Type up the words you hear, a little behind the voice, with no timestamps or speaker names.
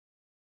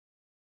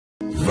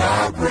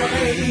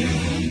Vibrate.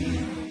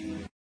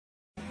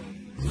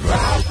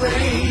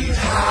 Vibrate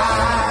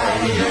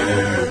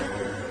higher.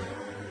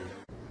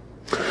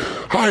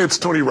 Hi, it's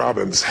Tony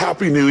Robbins.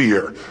 Happy New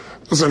Year.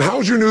 Listen,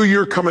 how's your new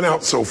year coming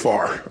out so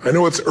far? I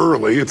know it's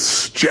early.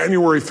 It's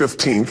January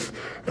 15th,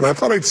 and I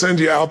thought I'd send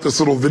you out this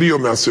little video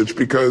message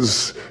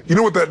because you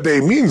know what that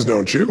day means,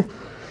 don't you?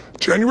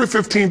 January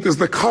 15th is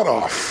the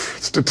cutoff.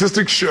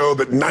 Statistics show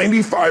that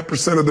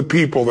 95% of the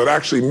people that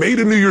actually made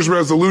a New Year's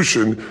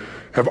resolution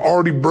have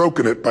already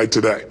broken it by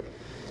today.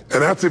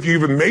 And that's if you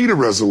even made a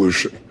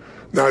resolution.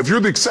 Now, if you're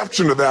the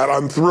exception to that,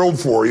 I'm thrilled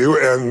for you,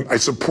 and I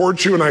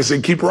support you, and I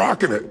say keep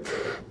rocking it.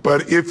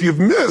 But if you've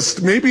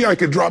missed, maybe I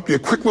could drop you a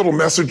quick little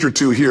message or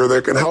two here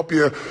that can help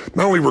you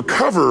not only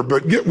recover,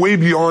 but get way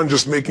beyond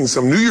just making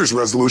some New Year's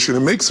resolution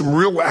and make some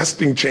real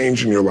lasting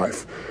change in your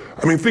life.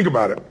 I mean, think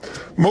about it.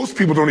 Most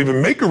people don't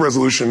even make a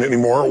resolution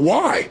anymore.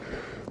 Why?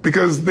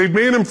 Because they've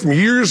made them from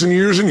years and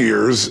years and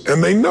years,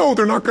 and they know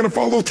they're not going to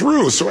follow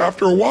through. So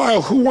after a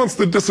while, who wants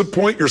to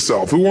disappoint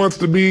yourself? Who wants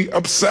to be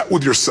upset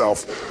with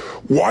yourself?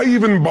 Why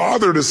even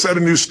bother to set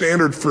a new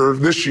standard for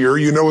this year?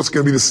 You know it's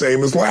going to be the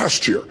same as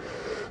last year.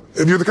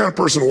 If you're the kind of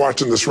person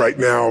watching this right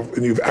now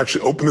and you've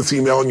actually opened this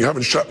email and you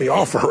haven't shut me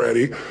off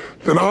already,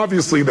 then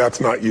obviously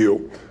that's not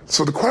you.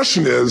 So the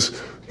question is,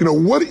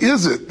 what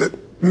is it that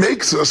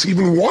makes us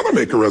even want to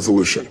make a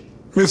resolution?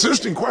 I mean, it's an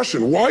interesting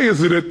question. Why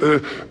is it at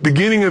the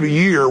beginning of the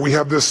year we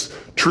have this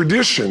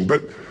tradition?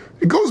 But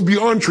it goes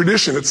beyond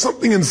tradition. It's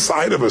something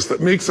inside of us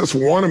that makes us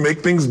want to make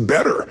things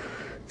better.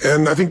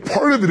 And I think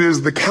part of it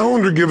is the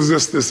calendar gives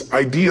us this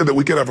idea that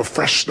we can have a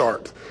fresh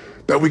start,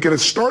 that we can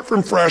start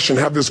from fresh and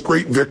have this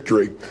great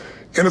victory.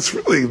 And it's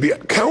really, the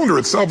calendar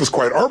itself is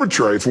quite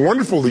arbitrary. It's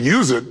wonderful to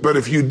use it, but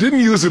if you didn't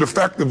use it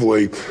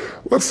effectively,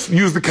 let's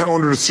use the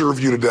calendar to serve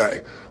you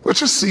today. Let's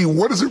just see,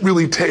 what does it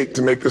really take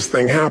to make this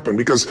thing happen?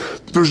 Because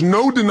there's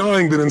no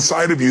denying that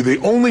inside of you, the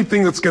only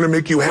thing that's going to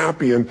make you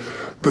happy in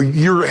the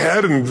year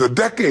ahead and the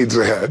decades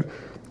ahead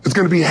is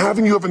going to be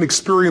having you have an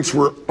experience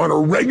where on a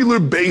regular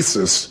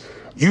basis,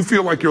 you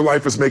feel like your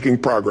life is making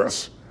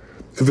progress.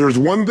 If there's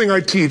one thing I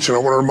teach, and I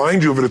want to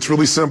remind you of it, it's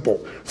really simple.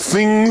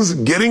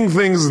 Getting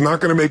things is not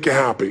going to make you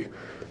happy.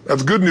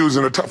 That's good news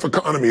in a tough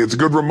economy. It's a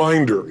good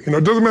reminder.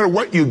 It doesn't matter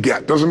what you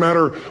get. Doesn't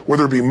matter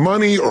whether it be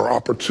money or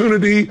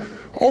opportunity.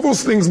 All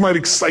those things might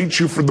excite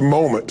you for the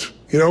moment.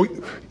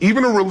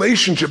 Even a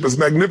relationship, as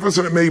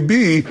magnificent it may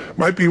be,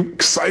 might be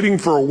exciting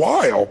for a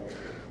while.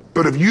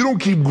 But if you don't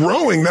keep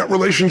growing, that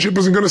relationship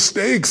isn't going to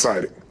stay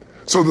exciting.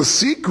 So the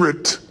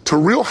secret to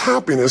real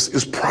happiness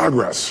is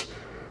progress.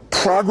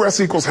 Progress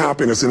equals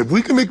happiness. And if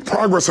we can make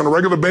progress on a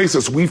regular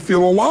basis, we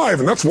feel alive.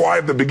 And that's why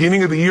at the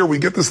beginning of the year, we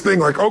get this thing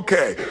like,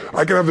 okay,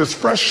 I can have this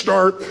fresh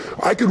start.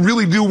 I could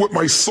really do what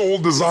my soul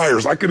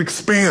desires. I could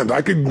expand.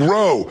 I could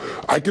grow.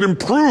 I could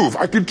improve.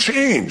 I could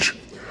change.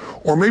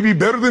 Or maybe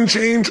better than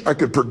change, I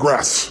could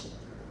progress.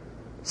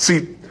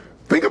 See,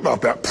 think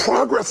about that.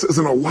 Progress is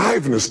an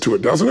aliveness to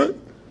it, doesn't it?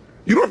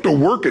 You don't have to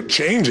work at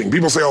changing.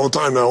 People say all the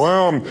time now,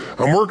 well,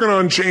 I'm working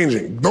on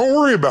changing. Don't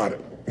worry about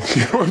it.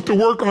 You don't have to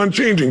work on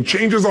changing.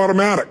 Change is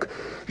automatic.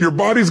 Your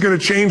body's going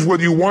to change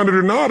whether you want it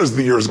or not as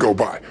the years go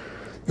by.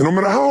 And no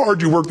matter how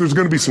hard you work, there's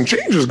going to be some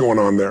changes going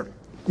on there.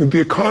 The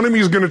economy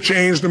is going to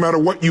change no matter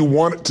what you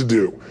want it to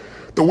do.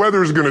 The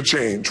weather is going to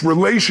change.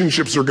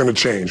 Relationships are going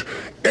to change.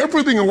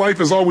 Everything in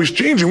life is always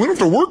changing. We don't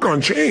have to work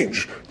on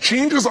change.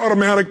 Change is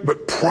automatic,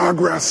 but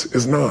progress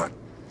is not.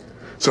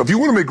 So if you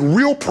want to make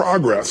real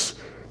progress,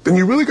 then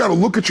you really got to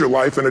look at your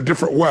life in a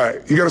different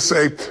way. You got to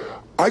say,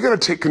 I got to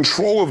take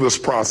control of this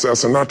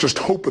process and not just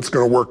hope it's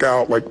going to work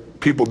out like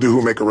people do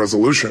who make a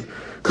resolution.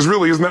 Because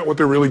really, isn't that what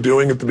they're really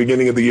doing at the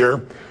beginning of the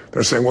year?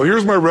 They're saying, well,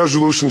 here's my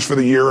resolutions for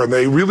the year, and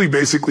they really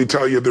basically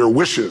tell you their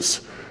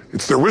wishes.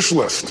 It's their wish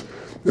list.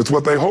 It's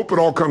what they hope it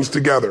all comes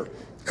together.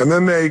 And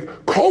then they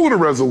call it a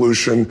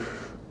resolution,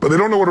 but they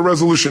don't know what a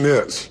resolution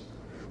is.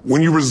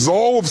 When you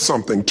resolve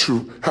something,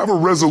 to have a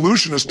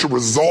resolution is to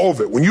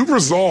resolve it. When you've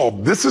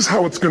resolved, this is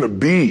how it's going to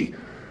be.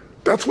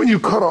 That's when you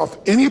cut off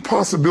any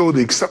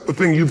possibility except the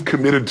thing you've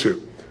committed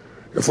to.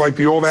 It's like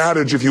the old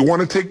adage, if you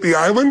want to take the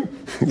island,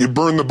 you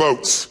burn the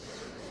boats.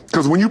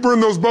 Because when you burn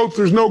those boats,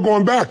 there's no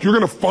going back. You're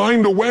going to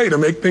find a way to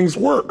make things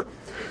work.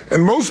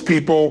 And most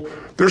people,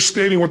 they're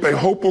stating what they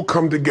hope will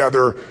come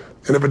together,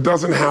 and if it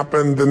doesn't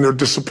happen, then they're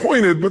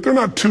disappointed, but they're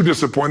not too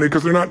disappointed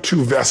because they're not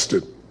too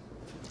vested.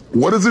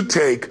 What does it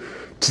take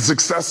to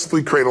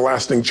successfully create a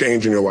lasting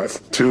change in your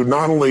life? To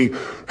not only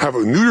have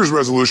a New Year's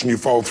resolution you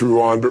follow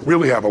through on, but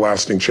really have a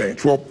lasting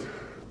change? Well,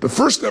 the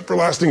first step for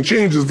lasting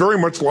change is very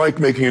much like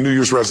making a New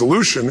Year's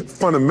resolution.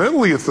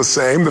 Fundamentally, it's the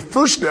same. The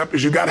first step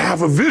is you got to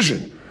have a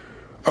vision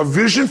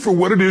for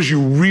what it is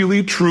you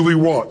really, truly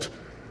want.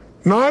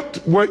 Not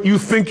what you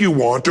think you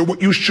want or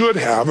what you should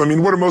have. I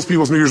mean, what are most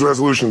people's New Year's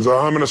resolutions?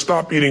 I'm going to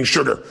stop eating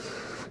sugar.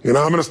 I'm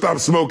going to stop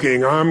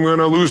smoking. I'm going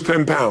to lose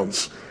 10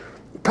 pounds.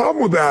 The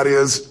problem with that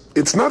is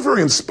it's not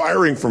very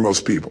inspiring for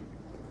most people.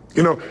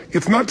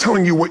 It's not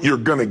telling you what you're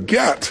going to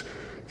get.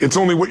 It's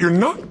only what you're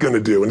not going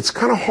to do. And it's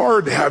kind of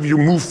hard to have you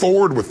move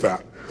forward with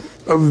that.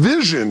 A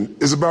vision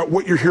is about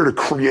what you're here to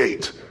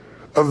create.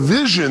 A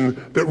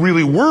vision that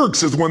really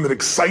works is one that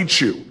excites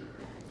you.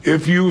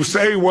 If you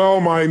say,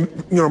 well, my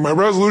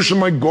resolution,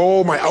 my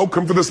goal, my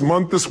outcome for this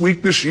month, this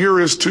week, this year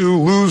is to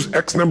lose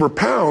X number of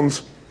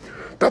pounds,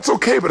 that's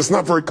okay, but it's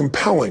not very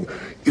compelling.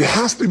 It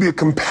has to be a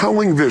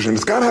compelling vision.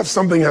 It's got to have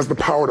something that has the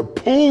power to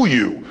pull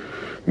you,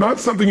 not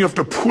something you have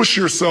to push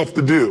yourself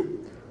to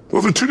do.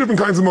 Those are two different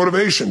kinds of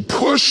motivation.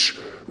 Push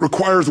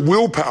requires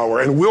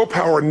willpower, and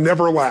willpower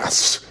never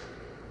lasts.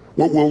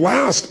 What will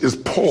last is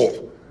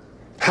pull.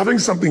 Having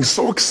something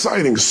so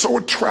exciting, so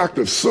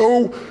attractive,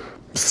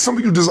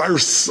 something you desire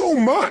so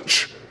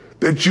much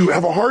that you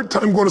have a hard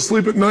time going to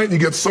sleep at night and you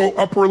get so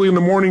up early in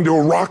the morning to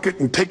rock it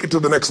and take it to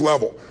the next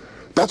level.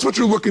 That's what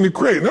you're looking to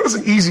create. And that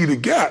isn't easy to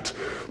get.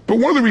 But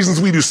one of the reasons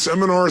we do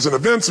seminars and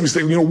events and we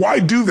say, why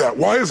do that?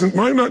 Why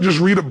not just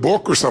read a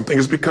book or something?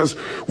 Is because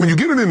when you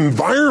get in an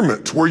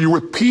environment where you're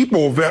with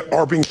people that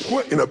are being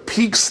put in a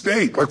peak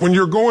state, like when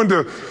you're going to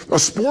a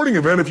sporting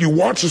event, if you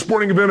watch a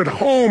sporting event at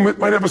home, it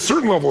might have a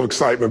certain level of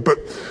excitement. But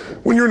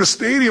when you're in a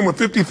stadium with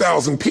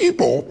 50,000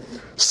 people,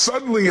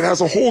 suddenly it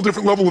has a whole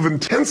different level of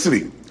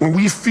intensity. And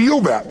we feel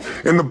that.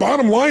 And the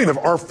bottom line of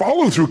our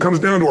follow-through comes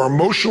down to our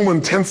emotional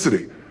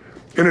intensity.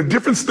 In a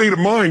different state of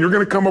mind, you're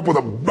going to come up with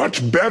a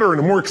much better and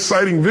a more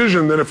exciting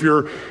vision than if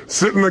you're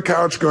sitting on the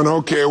couch going,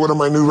 okay, what are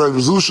my new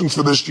resolutions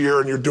for this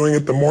year? And you're doing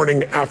it the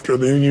morning after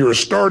the new year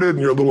started and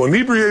you're a little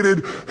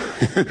inebriated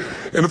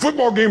and the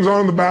football game's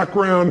on in the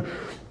background.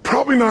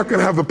 Probably not going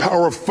to have the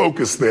power of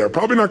focus there.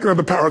 Probably not going to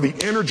have the power of the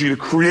energy to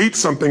create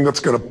something that's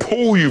going to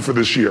pull you for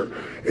this year.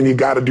 And you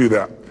got to do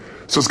that.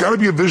 So it's got to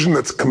be a vision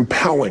that's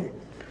compelling.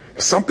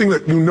 Something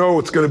that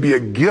it's going to be a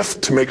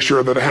gift to make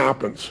sure that it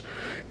happens.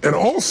 And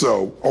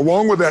also,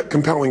 along with that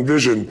compelling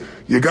vision,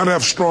 you got to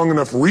have strong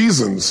enough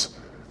reasons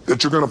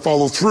that you're going to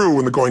follow through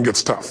when the going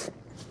gets tough.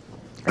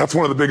 That's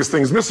one of the biggest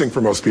things missing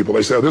for most people.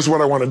 They say, this is what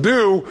I want to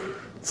do.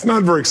 It's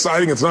not very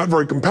exciting. It's not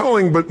very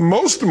compelling. But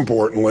most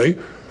importantly,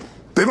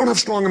 they don't have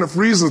strong enough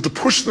reasons to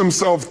push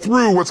themselves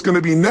through what's going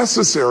to be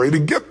necessary to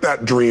get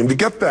that dream, to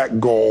get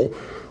that goal,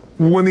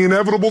 when the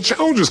inevitable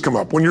challenges come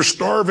up, when you're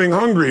starving,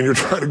 hungry, and you're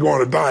trying to go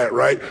on a diet,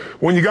 right?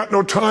 When you got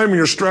no time and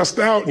you're stressed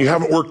out and you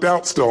haven't worked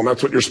out still, and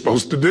that's what you're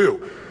supposed to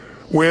do.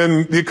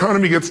 When the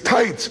economy gets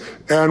tight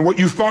and what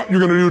you thought you're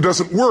going to do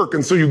doesn't work,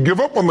 and so you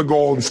give up on the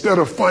goal instead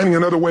of finding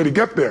another way to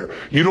get there.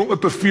 You don't let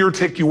the fear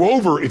take you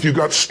over if you've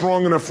got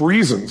strong enough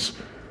reasons.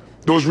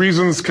 Those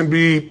reasons can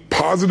be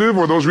positive,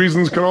 or those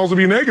reasons can also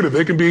be negative.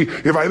 They can be,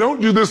 if I don't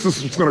do this,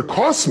 this is going to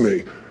cost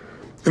me.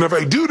 And if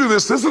I do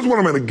this, this is what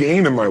I'm going to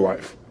gain in my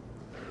life.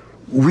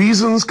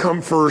 Reasons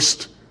come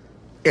first,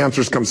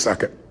 answers come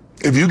second.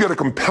 If you get a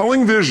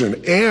compelling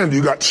vision and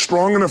you got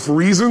strong enough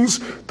reasons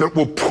that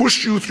will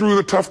push you through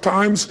the tough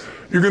times,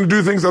 you're going to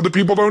do things other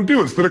people don't do.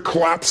 Instead of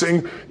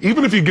collapsing,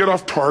 even if you get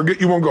off target,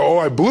 you won't go, oh,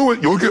 I blew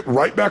it. You'll get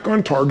right back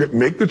on target,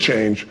 make the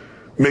change,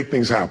 make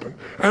things happen.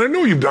 And I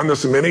know you've done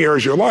this in many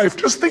areas of your life.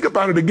 Just think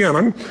about it again.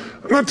 I'm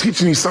not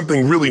teaching you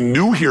something really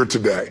new here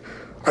today.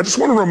 I just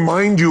want to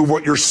remind you of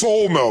what your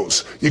soul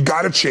knows. You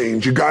got to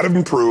change, you got to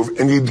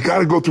improve, and you got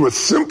to go through a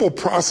simple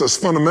process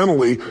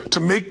fundamentally to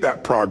make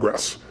that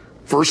progress.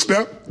 First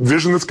step,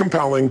 vision that's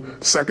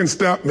compelling. Second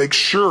step, make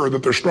sure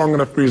that there's strong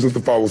enough reasons to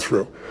follow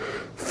through.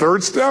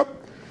 Third step,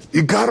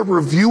 you got to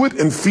review it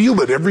and feel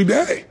it every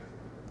day.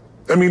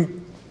 I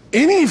mean,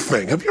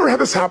 anything. Have you ever had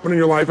this happen in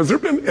your life? Has there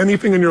been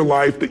anything in your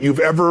life that you've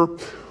ever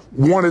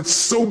wanted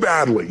so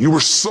badly? You were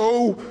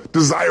so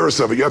desirous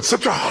of it. You had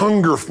such a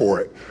hunger for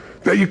it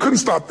that you couldn't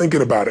stop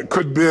thinking about it.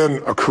 Could have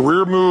been a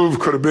career move,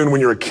 could have been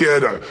when you were a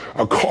kid,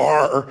 a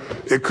car,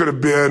 it could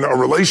have been a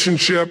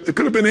relationship, it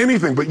could have been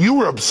anything, but you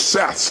were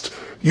obsessed.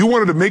 You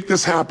wanted to make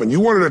this happen. You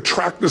wanted to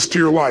attract this to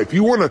your life.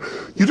 You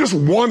just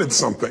wanted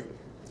something.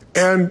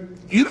 And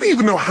you didn't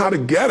even know how to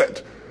get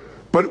it.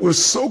 But it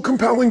was so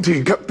compelling to you.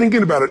 You kept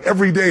thinking about it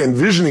every day,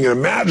 envisioning it,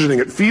 imagining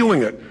it,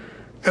 feeling it.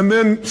 And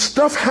then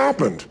stuff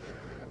happened.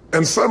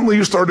 And suddenly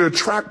you started to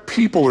attract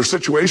people or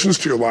situations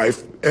to your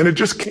life, and it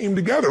just came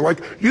together. Like,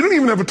 you didn't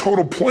even have a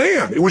total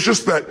plan. It was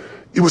just that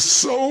it was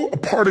so a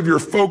part of your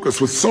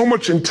focus with so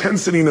much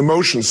intensity and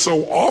emotion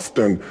so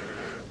often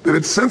that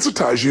it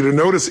sensitized you to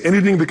notice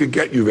anything that could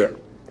get you there.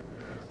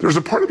 There's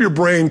a part of your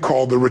brain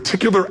called the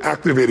reticular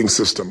activating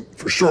system.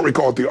 For short, we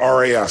call it the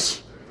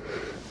RAS.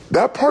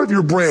 That part of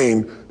your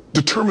brain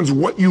determines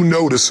what you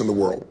notice in the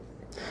world.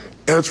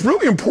 And it's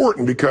really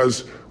important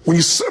because when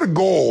you set a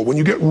goal, when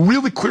you get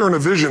really clear on a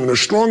vision and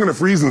there's strong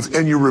enough reasons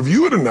and you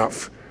review it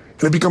enough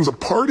and it becomes a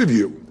part of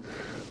you,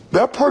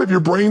 that part of your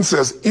brain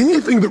says,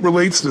 anything that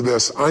relates to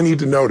this, I need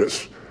to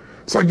notice.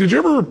 It's like, did you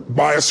ever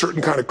buy a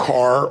certain kind of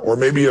car or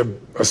maybe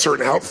a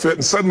certain outfit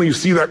and suddenly you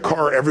see that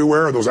car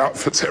everywhere or those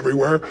outfits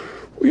everywhere?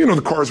 Well, you know,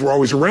 the cars were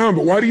always around,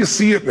 but why do you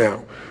see it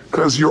now?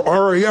 Because your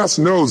RAS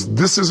knows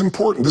this is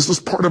important. This is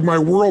part of my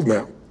world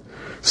now.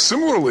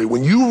 Similarly,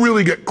 when you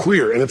really get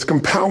clear and it's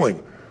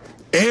compelling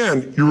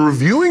and you're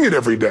reviewing it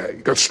every day,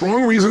 you've got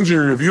strong reasons and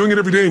you're reviewing it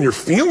every day and you're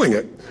feeling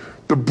it,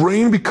 the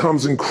brain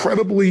becomes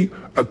incredibly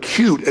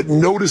acute at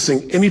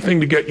noticing anything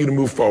to get you to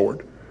move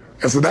forward.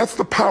 And so that's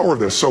the power of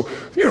this. So,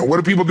 what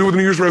do people do with a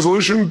New Year's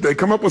resolution? They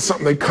come up with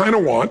something they kind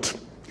of want.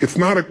 It's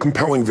not a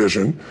compelling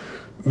vision.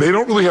 They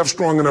don't really have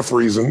strong enough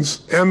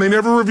reasons, and they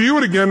never review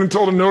it again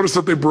until they notice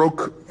that they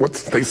broke what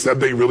they said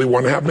they really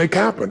want to have make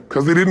happen,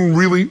 because they didn't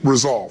really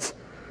resolve.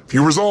 If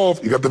you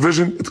resolve, you got the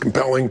vision, it's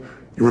compelling,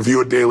 you review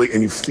it daily,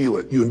 and you feel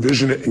it, you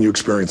envision it, and you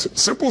experience it.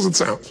 Simple as it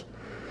sounds.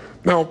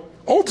 Now,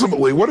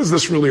 ultimately, what is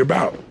this really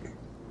about?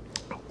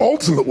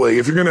 Ultimately,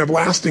 if you're going to have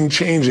lasting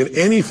change in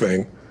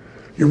anything,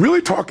 you're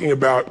really talking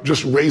about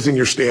just raising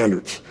your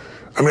standards.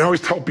 I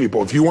always tell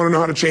people, if you want to know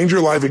how to change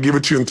your life, I give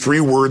it to you in 3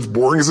 words,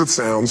 boring as it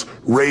sounds: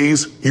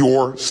 raise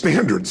your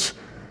standards.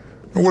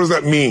 And what does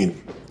that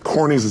mean?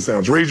 Corny as it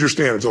sounds. Raise your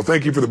standards. Oh,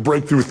 thank you for the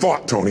breakthrough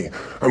thought, Tony.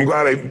 I'm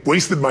glad I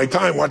wasted my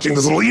time watching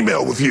this little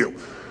email with you.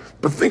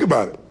 But think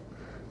about it.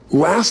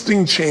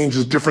 Lasting change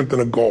is different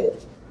than a goal.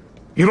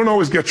 You don't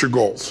always get your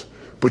goals,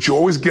 but you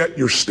always get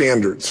your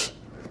standards.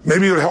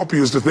 Maybe it would help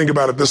you is to think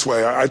about it this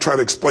way. I try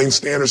to explain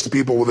standards to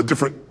people with a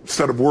different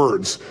set of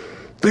words.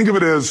 Think of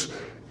it as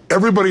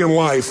everybody in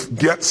life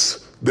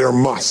gets their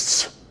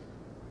musts.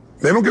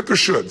 They don't get their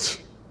shoulds.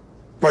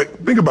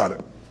 Think about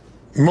it.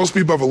 Most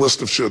people have a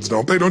list of shoulds,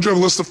 don't they? Don't you have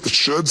a list of the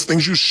shoulds,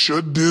 things you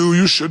should do,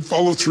 you should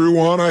follow through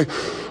on?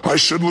 I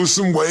should lose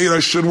some weight, I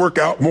should work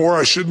out more,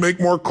 I should make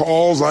more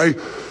calls, I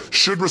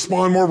should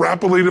respond more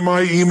rapidly to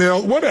my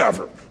email,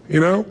 whatever,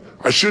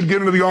 I should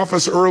get into the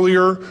office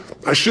earlier,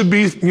 I should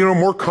be,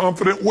 more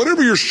confident.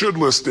 Whatever your should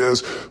list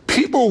is,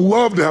 people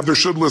love to have their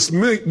should list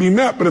be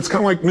met, but it's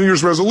kind of like New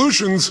Year's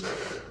resolutions.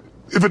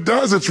 If it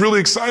does, it's really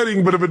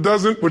exciting, but if it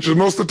doesn't, which is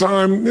most of the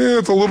time,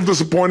 it's a little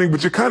disappointing,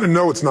 but you kind of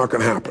know it's not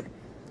going to happen.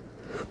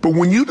 But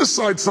when you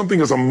decide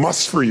something is a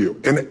must for you,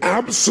 an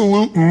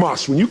absolute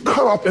must, when you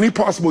cut off any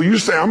possible, you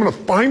say, I'm going to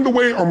find the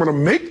way, or I'm going to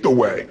make the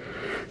way.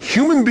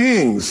 Human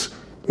beings,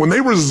 when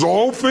they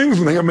resolve things,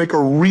 when they make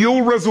a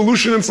real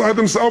resolution inside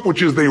themselves,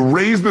 which is they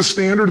raise the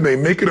standard and they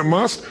make it a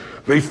must,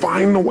 they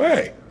find the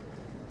way.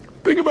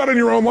 Think about it in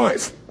your own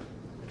life.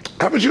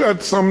 Haven't you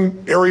had some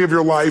area of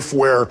your life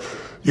where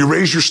you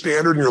raise your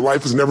standard and your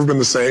life has never been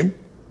the same?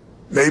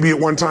 Maybe at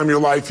one time in your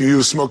life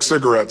you smoked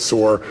cigarettes,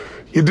 or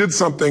you did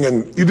something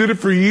and you did it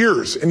for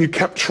years and you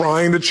kept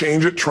trying to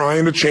change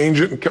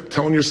it, and kept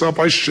telling yourself,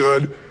 I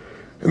should.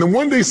 And then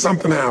one day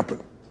something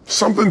happened.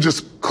 Something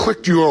just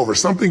clicked you over.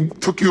 Something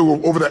took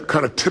you over that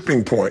kind of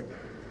tipping point.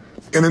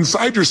 And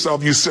inside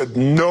yourself you said,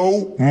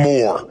 no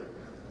more.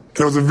 And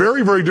it was a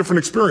very, very different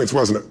experience,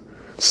 wasn't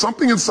it?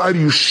 Something inside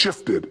of you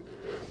shifted.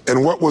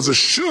 And what was a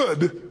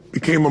should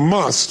became a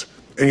must,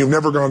 and you've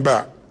never gone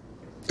back.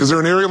 Is there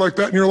an area like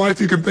that in your life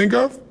you can think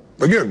of?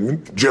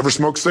 Again, did you ever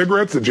smoke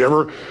cigarettes? Did you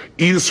ever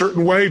eat a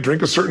certain way,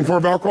 drink a certain form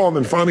of alcohol, and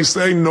then finally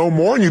say no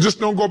more, and you just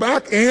don't go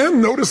back?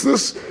 And notice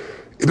this,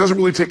 it doesn't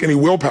really take any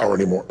willpower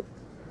anymore.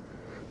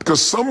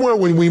 Because somewhere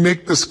when we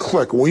make this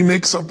click, when we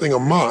make something a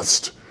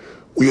must,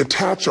 we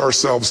attach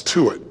ourselves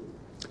to it.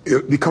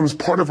 It becomes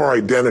part of our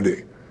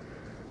identity.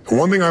 And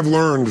one thing I've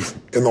learned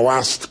in the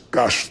last,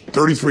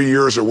 33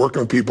 years of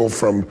working with people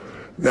from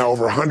now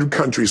over 100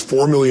 countries,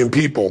 4 million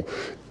people,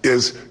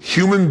 is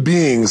human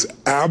beings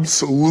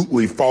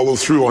absolutely follow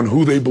through on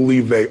who they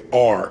believe they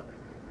are.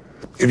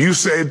 If you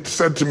said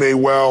to me,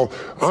 well,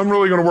 I'm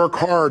really going to work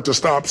hard to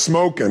stop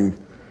smoking,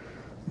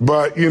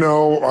 but,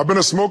 I've been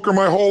a smoker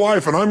my whole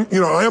life, and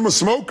I am a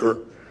smoker,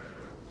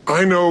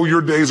 I know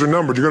your days are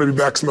numbered. You're going to be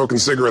back smoking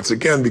cigarettes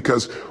again,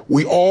 because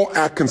we all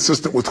act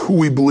consistent with who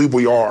we believe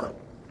we are.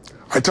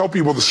 I tell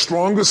people the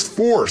strongest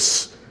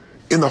force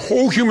in the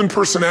whole human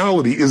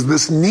personality is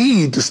this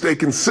need to stay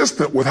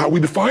consistent with how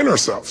we define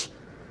ourselves.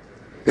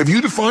 If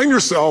you define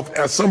yourself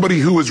as somebody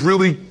who is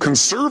really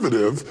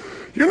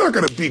conservative, you're not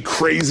going to be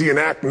crazy and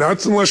act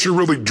nuts unless you're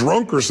really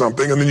drunk or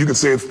something, and then you can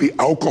say it's the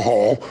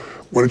alcohol,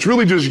 when it's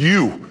really just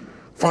you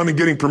finally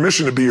getting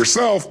permission to be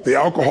yourself. The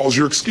alcohol is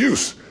your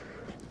excuse.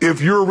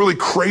 If you're a really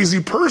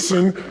crazy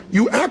person,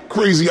 you act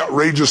crazy,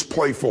 outrageous,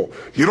 playful.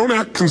 You don't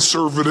act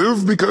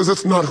conservative because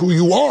that's not who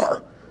you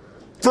are.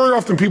 Very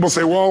often people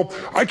say, well,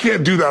 I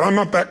can't do that. I'm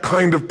not that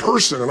kind of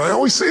person. And I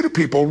always say to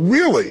people,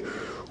 really,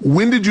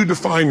 when did you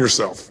define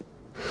yourself?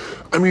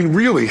 I mean,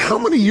 really, how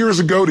many years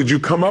ago did you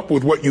come up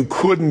with what you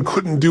could and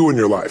couldn't do in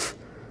your life?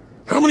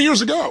 How many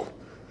years ago?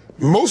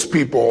 Most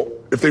people,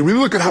 if they really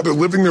look at how they're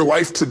living their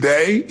life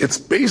today, it's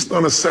based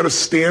on a set of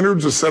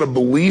standards, a set of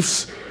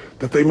beliefs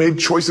that they made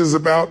choices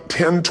about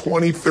 10,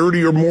 20,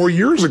 30 or more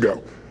years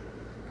ago.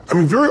 I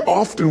mean, very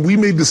often we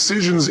made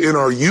decisions in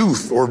our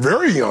youth or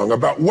very young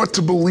about what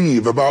to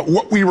believe, about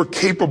what we were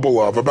capable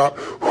of, about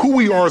who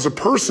we are as a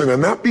person,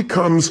 and that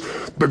becomes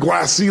the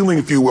glass ceiling,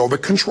 if you will,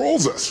 that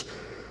controls us.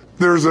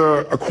 There's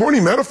a corny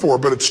metaphor,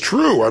 but it's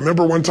true. I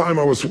remember one time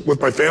I was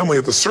with my family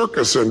at the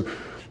circus, and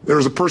there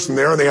was a person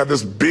there, and they had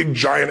this big,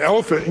 giant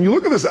elephant. And you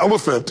look at this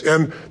elephant,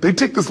 and they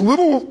take this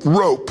little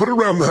rope, put it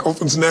around the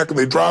elephant's neck, and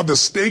they drive this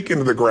stake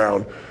into the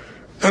ground.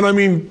 And I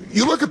mean,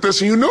 you look at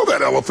this, and you know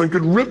that elephant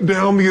could rip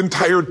down the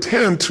entire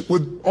tent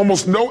with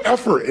almost no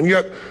effort. And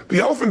yet, the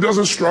elephant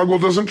doesn't struggle,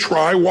 doesn't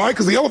try. Why?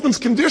 Because the elephant's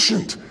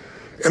conditioned.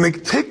 And they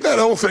take that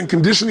elephant and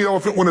condition the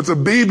elephant when it's a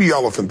baby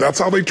elephant. That's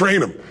how they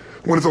train him.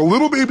 When it's a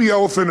little baby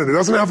elephant and it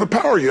doesn't have the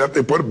power yet,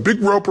 they put a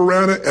big rope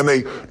around it and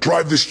they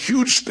drive this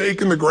huge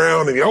stake in the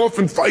ground, and the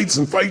elephant fights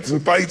and fights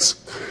and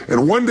fights.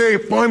 And one day,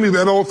 finally,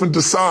 that elephant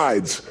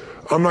decides,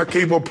 I'm not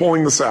capable of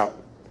pulling this out.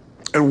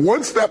 And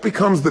once that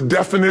becomes the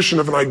definition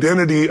of an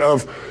identity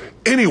of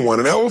anyone,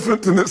 an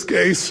elephant in this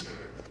case,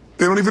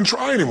 they don't even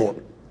try anymore.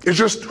 It's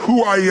just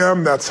who I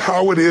am, that's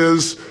how it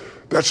is,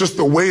 that's just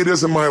the way it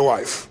is in my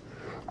life.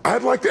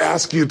 I'd like to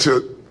ask you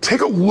to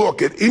take a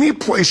look at any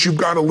place you've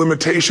got a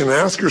limitation and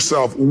ask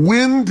yourself,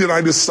 when did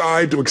I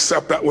decide to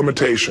accept that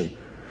limitation?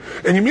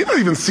 And you may not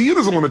even see it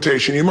as a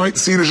limitation. You might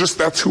see it as just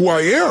that's who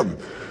I am.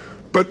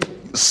 But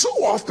so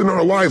often in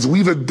our lives,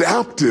 we've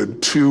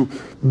adapted to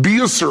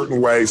be a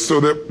certain way so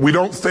that we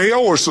don't fail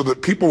or so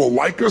that people will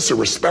like us or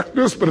respect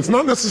us, but it's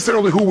not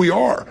necessarily who we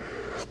are.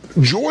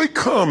 Joy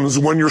comes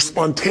when you're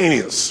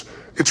spontaneous.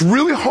 It's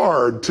really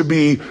hard to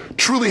be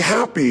truly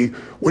happy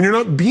when you're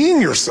not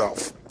being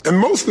yourself. And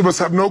most of us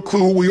have no clue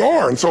who we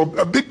are. And so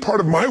a big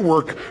part of my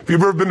work, if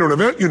you've ever been to an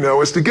event, you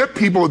know, is to get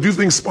people to do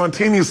things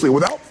spontaneously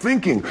without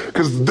thinking,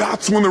 because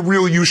that's when the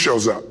real you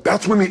shows up.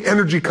 That's when the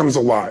energy comes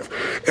alive.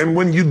 And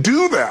when you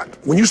do that,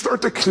 when you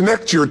start to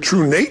connect to your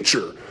true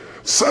nature,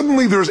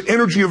 suddenly there's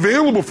energy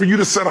available for you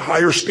to set a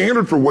higher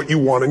standard for what you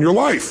want in your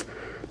life.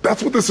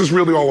 That's what this is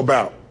really all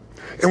about.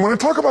 And when I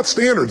talk about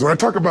standards, when I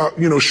talk about,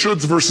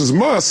 shoulds versus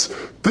musts,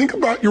 think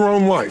about your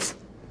own life.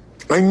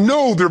 I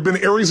know there have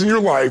been areas in your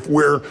life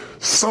where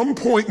some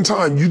point in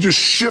time you just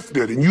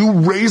shifted and you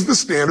raised the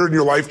standard and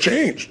your life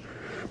changed.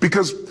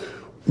 Because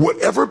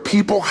whatever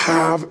people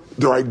have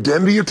their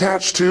identity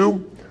attached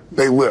to,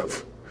 they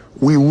live.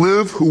 We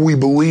live who we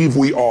believe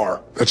we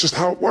are. That's just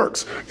how it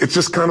works. It's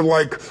just kind of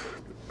like,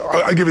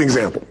 I'll give you an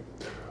example.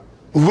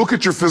 Look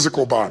at your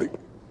physical body.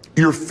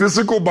 Your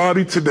physical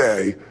body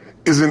today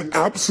is an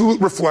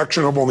absolute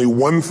reflection of only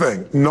one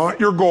thing. Not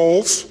your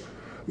goals,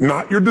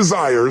 not your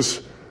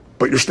desires,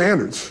 but your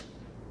standards.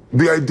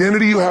 The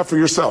identity you have for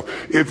yourself.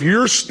 If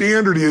your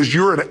standard is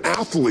you're an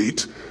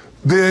athlete,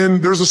 then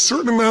there's a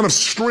certain amount of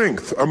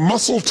strength, a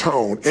muscle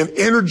tone, and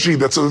energy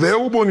that's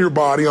available in your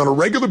body on a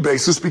regular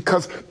basis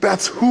because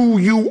that's who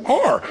you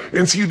are.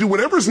 And so you do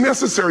whatever's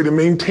necessary to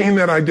maintain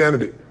that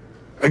identity.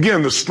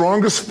 Again, the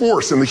strongest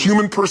force in the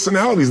human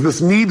personality is this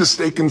need to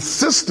stay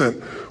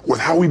consistent with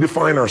how we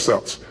define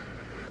ourselves.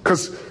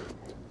 Because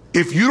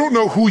if you don't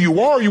know who you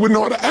are, you wouldn't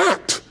know how to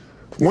act.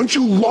 Once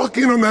you lock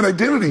in on that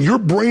identity, your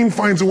brain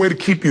finds a way to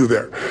keep you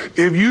there.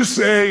 If you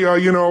say,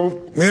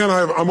 man,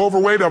 I'm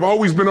overweight, I've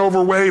always been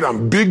overweight,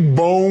 I'm big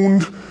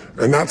boned,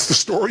 and that's the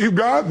story you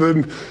got,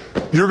 then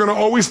you're going to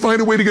always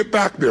find a way to get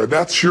back there.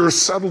 That's your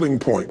settling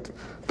point.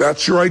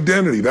 That's your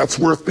identity. That's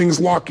where things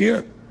lock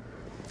in.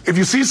 If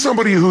you see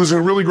somebody who's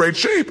in really great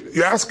shape,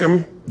 you ask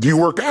them, do you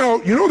work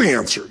out? You know the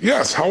answer.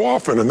 Yes. How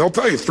often? And they'll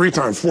tell you 3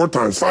 times, 4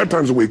 times, 5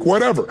 times a week,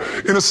 whatever.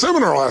 In a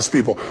seminar, I'll ask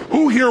people,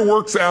 who here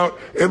works out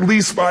at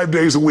least 5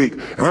 days a week?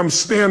 And I'm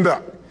stand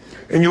up.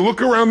 And you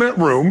look around that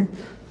room,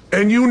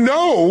 and you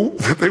know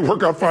that they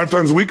work out 5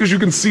 times a week because you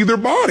can see their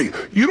body.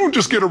 You don't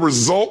just get a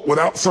result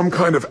without some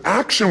kind of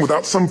action,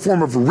 without some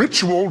form of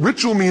ritual.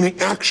 Ritual meaning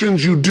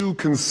actions you do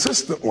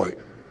consistently.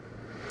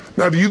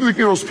 Now, do you think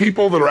those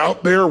people that are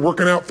out there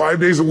working out 5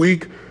 days a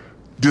week,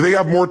 do they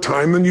have more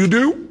time than you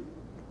do?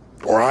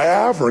 Or I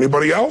have, or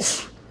anybody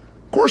else?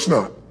 Of course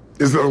not.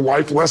 Is their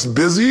life less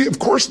busy? Of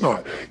course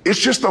not. It's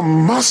just a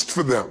must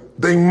for them.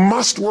 They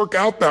must work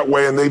out that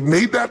way, and they've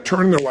made that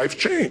turn and their life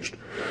changed.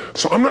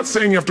 So I'm not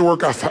saying you have to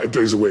work out 5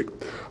 days a week.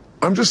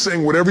 I'm just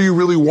saying whatever you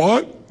really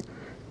want,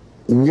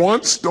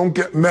 wants don't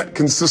get met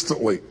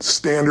consistently.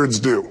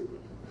 Standards do.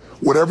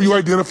 Whatever you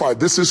identify,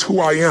 this is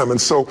who I am.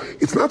 And so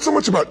it's not so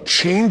much about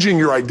changing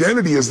your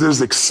identity as there's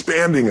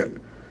expanding it.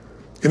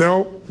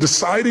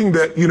 Deciding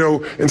that,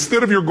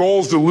 instead of your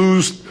goals to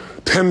lose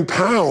 10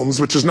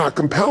 pounds, which is not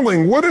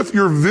compelling, what if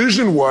your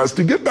vision was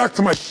to get back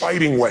to my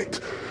fighting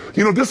weight?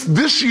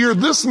 This year,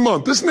 this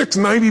month, this next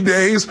 90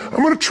 days,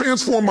 I'm going to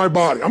transform my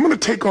body. I'm going to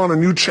take on a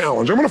new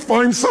challenge. I'm going to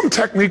find some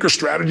technique or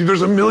strategy.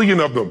 There's a million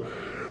of them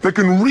that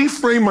can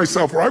reframe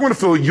myself where I want to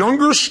feel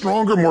younger,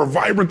 stronger, more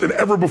vibrant than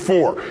ever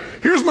before.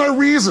 Here's my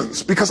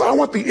reasons. Because I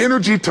want the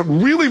energy to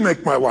really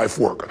make my life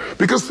work.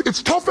 Because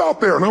it's tough out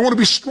there and I want to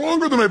be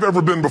stronger than I've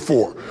ever been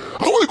before.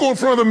 I want to go in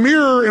front of the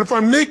mirror and if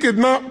I'm naked,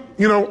 not,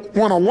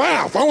 want to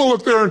laugh. I want to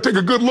look there and take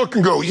a good look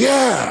and go,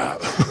 yeah,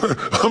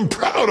 I'm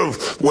proud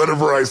of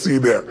whatever I see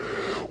there.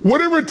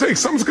 Whatever it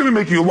takes, something's going to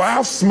make you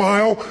laugh,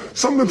 smile,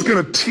 something's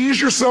going to tease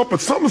yourself, but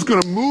something's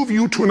going to move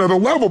you to another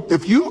level.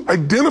 If you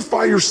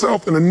identify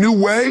yourself in a new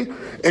way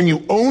and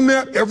you own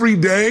that every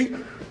day,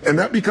 and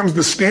that becomes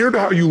the standard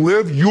of how you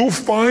live, you'll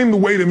find the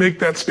way to make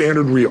that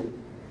standard real.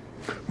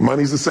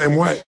 Money's the same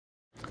way.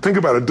 Think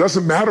about it. It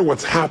doesn't matter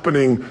what's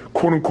happening,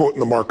 quote unquote, in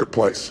the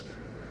marketplace.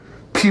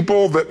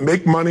 People that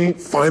make money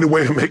find a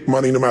way to make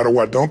money no matter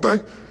what, don't they?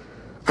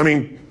 I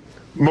mean,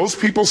 most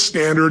people's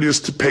standard is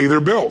to pay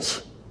their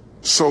bills.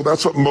 So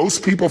that's what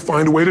most people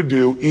find a way to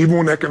do, even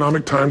when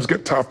economic times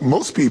get tough.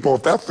 Most people,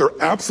 if that's their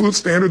absolute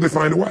standard, they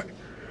find a way.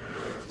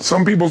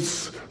 Some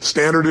people's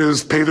standard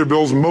is pay their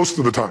bills most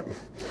of the time.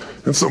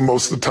 And so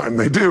most of the time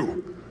they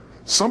do.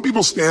 Some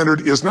people's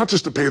standard is not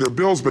just to pay their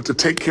bills, but to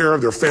take care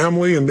of their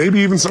family and maybe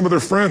even some of their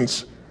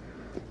friends.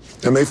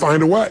 And they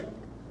find a way.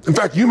 In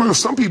fact, you know,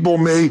 some people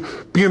may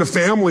be in a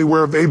family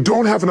where they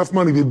don't have enough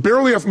money. They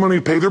barely have money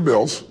to pay their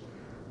bills.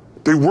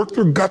 They work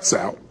their guts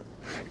out.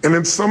 And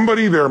then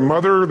somebody, their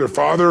mother, their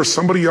father,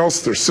 somebody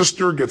else, their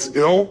sister gets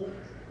ill,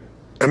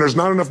 and there's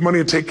not enough money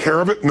to take care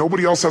of it.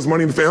 Nobody else has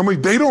money in the family.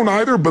 They don't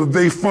either, but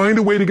they find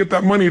a way to get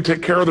that money to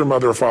take care of their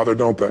mother or father,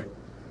 don't they?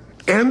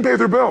 And pay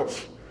their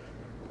bills.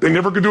 They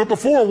never could do it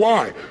before.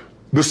 Why?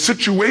 The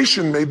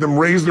situation made them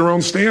raise their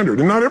own standard.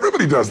 And not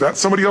everybody does that.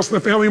 Somebody else in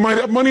the family might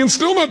have money and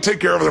still not take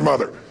care of their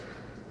mother.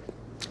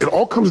 It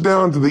all comes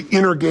down to the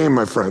inner game,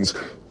 my friends.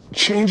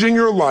 Changing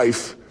your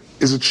life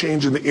is a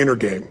change in the inner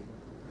game.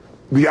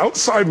 The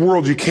outside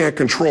world you can't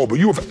control, but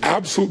you have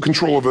absolute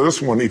control over this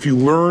one if you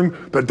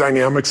learn the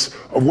dynamics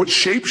of what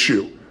shapes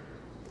you.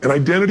 And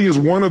identity is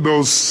one of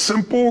those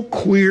simple,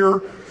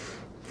 clear,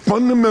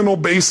 fundamental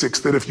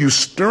basics that if you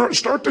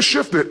start to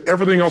shift it,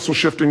 everything else will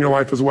shift in your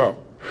life as well.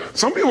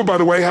 Some people, by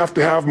the way, have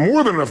to have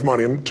more than enough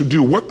money to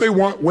do what they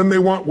want, when they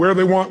want, where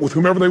they want, with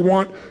whomever they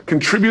want,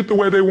 contribute the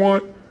way they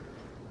want.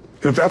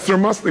 And if that's their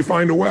must, they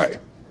find a way.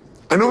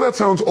 I know that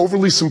sounds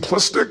overly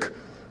simplistic,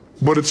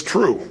 but it's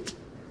true.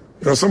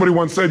 You know, somebody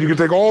once said you can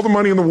take all the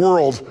money in the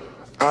world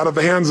out of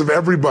the hands of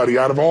everybody,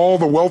 out of all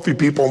the wealthy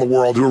people in the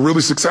world who are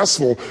really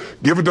successful,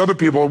 give it to other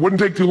people. It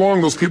wouldn't take too long.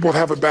 Those people would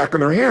have it back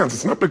in their hands.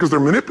 It's not because they're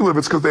manipulative.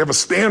 It's because they have a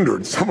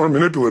standard. Some are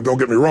manipulative, don't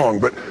get me wrong,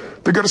 but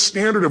they got a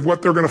standard of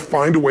what they're going to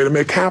find a way to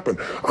make happen.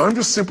 I'm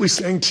just simply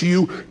saying to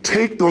you,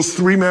 take those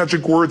 3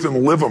 magic words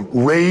and live them.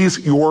 Raise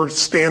your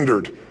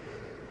standard.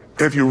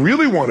 And if you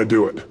really want to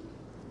do it,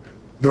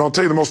 then I'll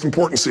tell you the most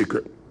important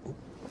secret.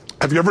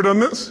 Have you ever done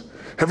this?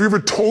 Have you ever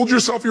told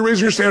yourself you're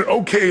raising your standard?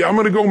 Okay, I'm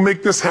going to go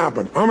make this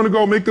happen. I'm going to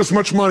go make this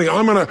much money.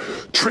 I'm going to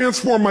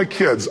transform my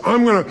kids.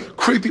 I'm going to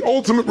create the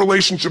ultimate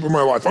relationship in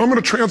my life. I'm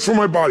going to transform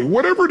my body,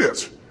 whatever it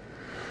is.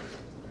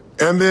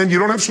 And then you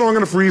don't have strong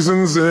enough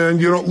reasons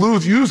and you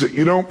don't use it.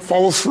 You don't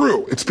follow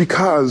through. It's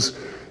because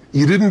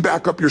you didn't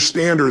back up your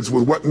standards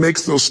with what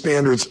makes those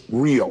standards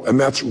real, and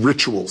that's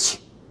rituals.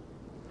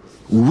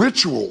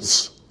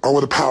 Rituals are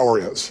where the power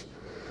is.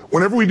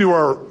 Whenever we do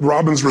our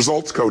Robbins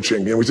results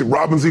coaching, and we say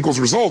Robbins equals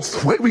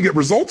results, the way we get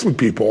results with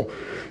people,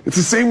 it's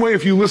the same way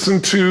if you listen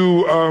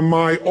to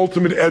my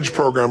Ultimate Edge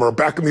program, or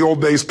back in the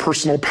old days,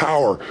 Personal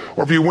Power,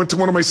 or if you went to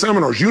one of my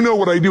seminars. You know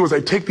what I do is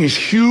I take these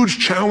huge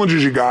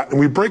challenges you got and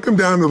we break them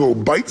down into little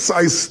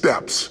bite-sized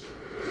steps.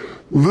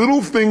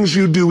 Little things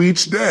you do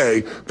each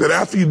day that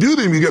after you do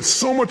them, you get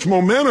so much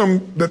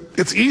momentum that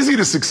it's easy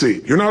to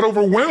succeed. You're not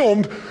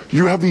overwhelmed.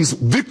 You have these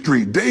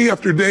victory day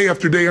after day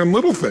after day on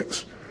little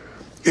things.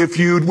 If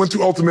you went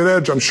to Ultimate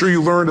Edge, I'm sure you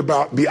learned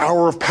about the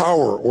hour of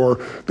power, or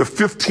the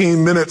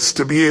 15 minutes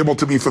to be able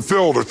to be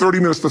fulfilled, or 30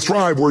 minutes to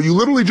thrive, where you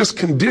literally just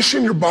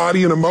condition your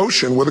body and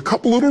emotion with a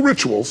couple little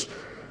rituals.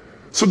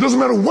 So it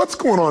doesn't matter what's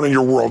going on in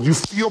your world. You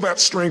feel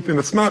that strength, and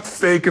it's not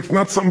fake. It's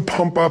not some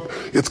pump up.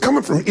 It's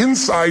coming from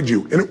inside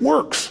you, and it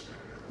works.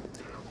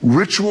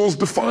 Rituals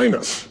define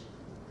us.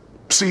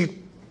 See,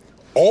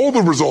 all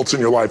the results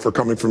in your life are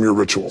coming from your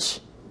rituals.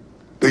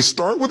 They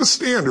start with a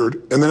standard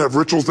and then have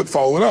rituals that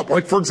follow it up.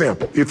 Like, for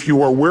example, if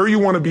you are where you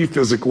want to be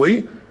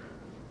physically,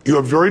 you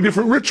have very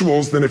different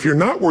rituals than if you're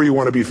not where you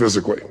want to be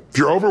physically. If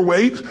you're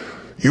overweight,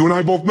 you and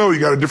I both know you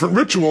got a different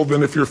ritual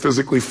than if you're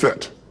physically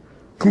fit.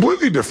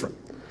 Completely different.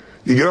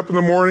 You get up in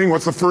the morning,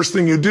 what's the first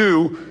thing you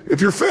do if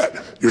you're fit?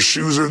 Your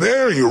shoes are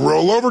there, you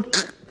roll over.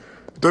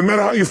 Doesn't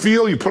matter how you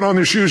feel, you put on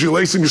your shoes, you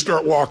lace them, you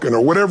start walking,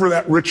 or whatever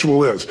that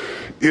ritual is.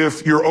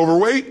 If you're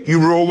overweight,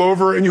 you roll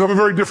over and you have a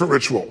very different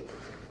ritual.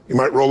 You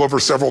might roll over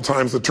several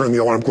times to turn the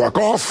alarm clock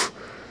off.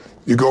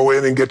 You go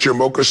in and get your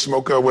mocha,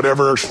 smocha,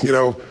 whatever,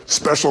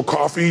 special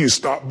coffee. You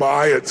stop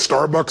by at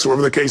Starbucks,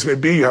 whatever the case may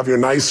be. You have your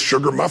nice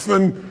sugar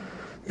muffin.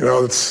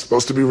 It's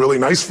supposed to be really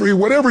nice for you.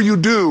 Whatever you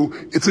do,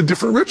 it's a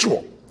different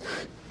ritual.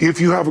 If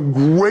you have a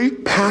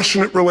great,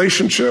 passionate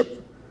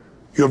relationship,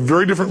 you have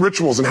very different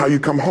rituals in how you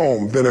come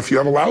home than if you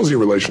have a lousy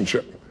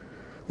relationship.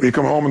 When you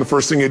come home and the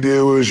first thing you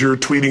do is you're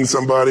tweeting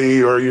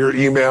somebody, or you're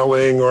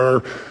emailing,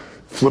 or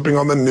flipping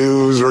on the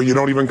news, or you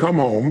don't even come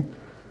home.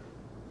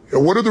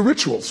 What are the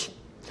rituals?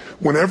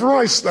 Whenever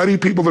I study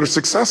people that are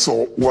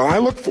successful, what I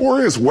look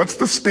for is what's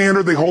the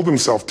standard they hold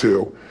themselves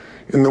to,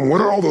 and then what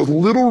are all those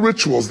little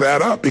rituals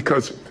that add up?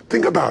 Because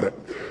think about it.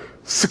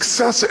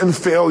 Success and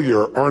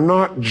failure are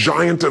not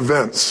giant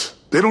events.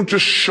 They don't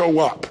just show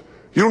up.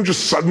 You don't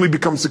just suddenly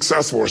become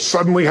successful or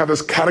suddenly have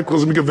this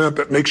cataclysmic event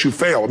that makes you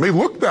fail. It may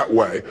look that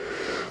way,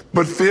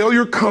 but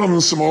failure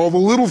comes from all the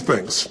little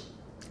things.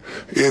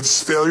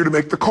 It's failure to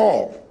make the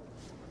call.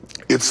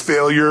 It's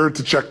failure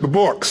to check the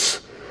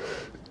books.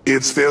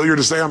 It's failure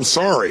to say, I'm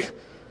sorry.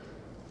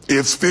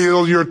 It's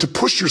failure to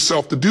push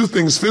yourself to do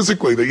things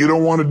physically that you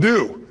don't want to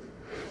do.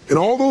 And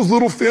all those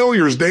little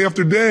failures day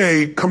after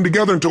day come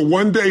together until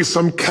one day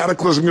some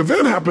cataclysmic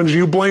event happens and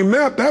you blame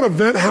that. That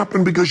event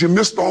happened because you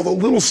missed all the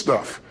little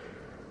stuff.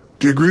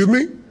 Do you agree with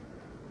me?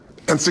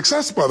 And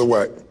success, by the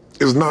way,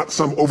 is not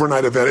some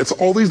overnight event. It's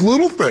all these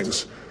little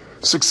things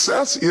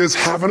Success is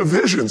having a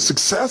vision.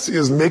 Success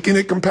is making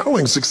it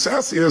compelling.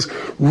 Success is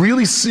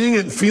really seeing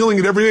it and feeling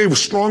it every day with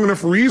strong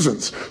enough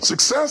reasons.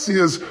 Success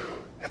is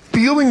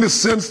feeling the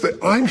sense that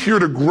I'm here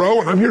to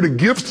grow and I'm here to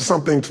give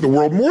something to the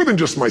world more than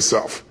just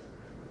myself.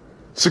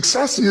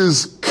 Success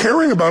is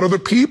caring about other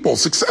people.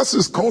 Success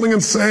is calling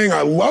and saying,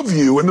 I love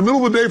you in the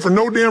middle of the day for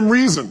no damn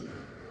reason.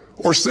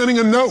 Or sending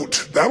a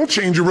note. That'll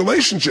change your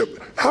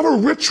relationship. Have a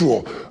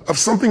ritual of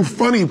something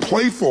funny,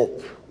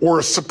 playful, or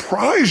a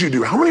surprise you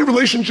do. How many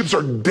relationships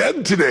are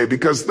dead today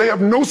because they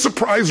have no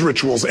surprise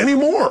rituals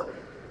anymore?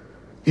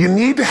 You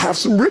need to have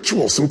some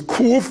rituals, some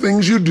cool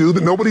things you do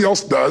that nobody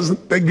else does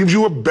that gives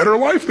you a better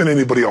life than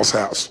anybody else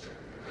has.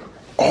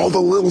 All the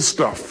little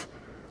stuff.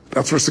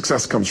 That's where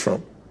success comes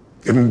from.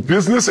 In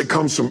business, it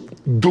comes from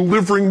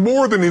delivering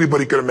more than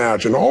anybody could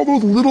imagine. All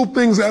those little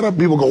things add up.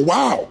 People go,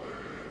 wow,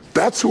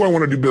 that's who I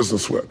want to do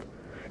business with.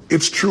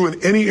 It's true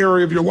in any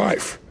area of your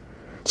life.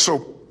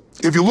 So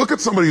if you look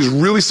at somebody who's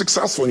really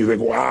successful and you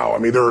think, wow, I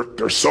mean,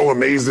 they're so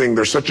amazing,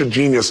 they're such a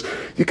genius,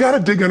 you got to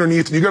dig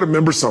underneath and you got to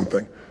remember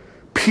something.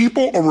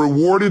 People are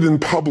rewarded in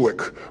public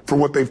for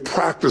what they've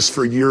practiced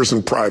for years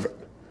in private.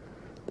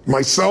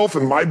 Myself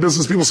and my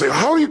business people say,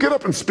 how do you get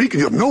up and speak?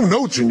 And you have no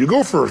notes and you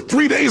go for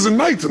 3 days and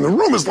nights and the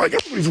room is like,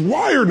 everybody's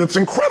wired and it's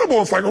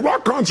incredible. It's like a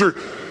rock concert.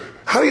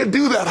 How do you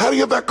do that? How do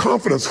you have that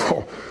confidence?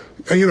 Oh,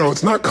 and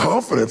it's not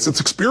confidence,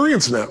 it's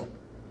experience now.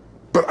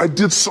 But I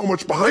did so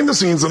much behind the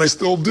scenes and I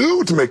still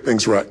do to make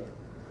things right.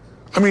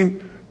 I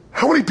mean,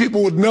 how many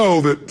people would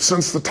know that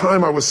since the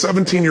time I was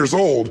 17 years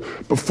old,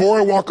 before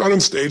I walk out on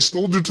stage,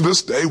 still do to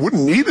this day,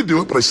 wouldn't need to do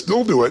it, but I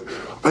still do it,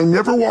 I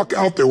never walk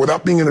out there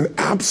without being in an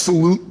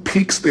absolute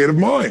peak state of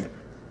mind.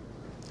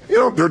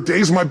 There are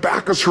days my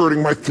back is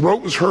hurting, my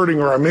throat is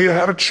hurting, or I may have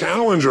had a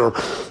challenge, or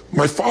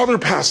my father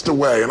passed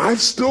away, and I've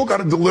still got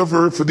to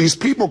deliver for these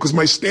people because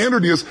my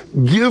standard is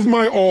give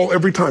my all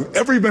every time.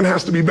 Every event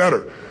has to be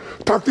better.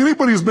 Talk to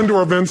anybody who's been to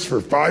our events for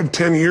 5,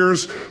 10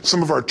 years,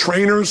 some of our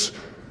trainers,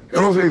 and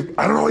I'll say,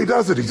 I don't know how he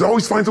does it. He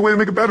always finds a way to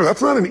make it better.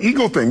 That's not an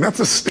ego thing. That's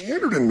a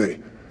standard in me.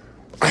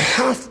 I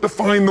have to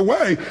find the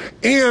way.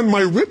 And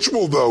my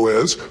ritual, though,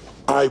 is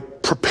I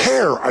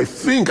prepare, I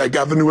think, I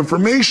gather new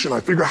information, I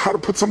figure out how to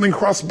put something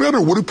across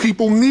better. What do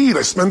people need?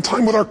 I spend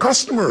time with our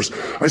customers.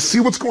 I see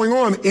what's going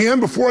on.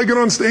 And before I get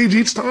on stage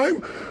each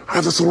time, I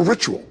have this little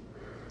ritual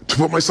to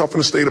put myself in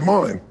a state of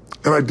mind.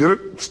 And I did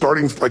it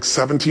starting like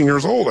 17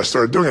 years old. I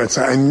started doing it. I'd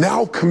say, I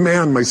now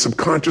command my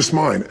subconscious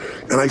mind.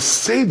 And I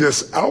say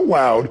this out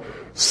loud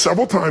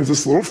several times,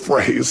 this little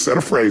phrase, set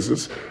of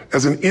phrases,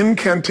 as an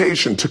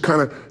incantation to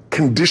kind of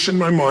condition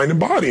my mind and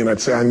body. And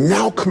I'd say, I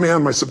now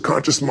command my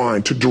subconscious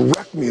mind to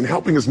direct me in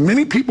helping as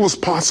many people as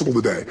possible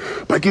today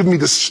by giving me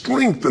the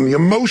strength and the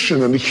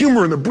emotion and the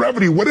humor and the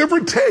brevity, whatever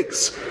it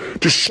takes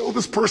to show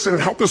this person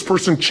and help this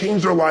person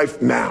change their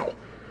life now.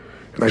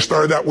 And I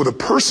started that with a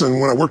person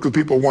when I worked with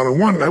people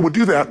one-on-one, and I would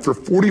do that for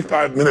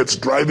 45 minutes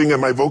driving in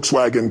my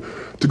Volkswagen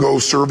to go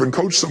serve and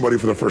coach somebody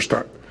for the first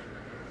time.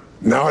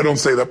 Now I don't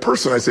say that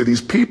person, I say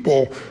these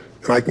people,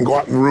 and I can go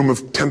out in a room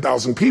of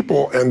 10,000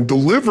 people and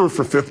deliver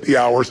for 50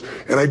 hours,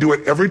 and I do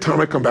it every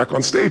time I come back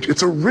on stage.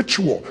 It's a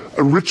ritual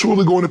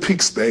to go into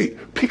peak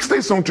state. Peak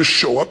states don't just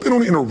show up, they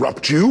don't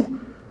interrupt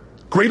you.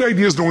 Great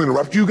ideas don't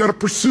interrupt you, you gotta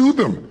pursue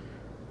them.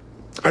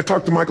 I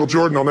talked to Michael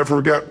Jordan, I'll never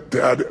forget,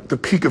 at the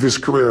peak of his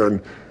career,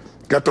 and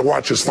got to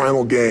watch his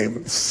final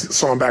game,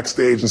 saw him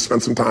backstage and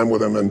spent some time with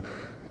him, and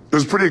it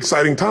was a pretty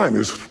exciting time. He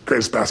was the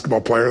greatest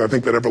basketball player I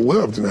think that ever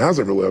lived and has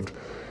ever lived.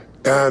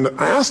 And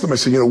I asked him, I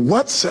said,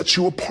 what sets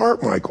you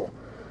apart, Michael?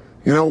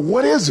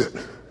 What is it?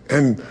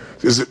 And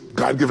is it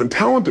God-given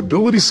talent,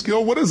 ability,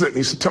 skill? What is it? And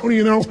he said, Tony,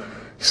 he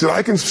said,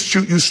 I can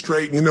shoot you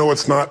straight, and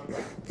it's not,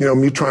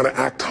 me trying to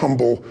act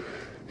humble.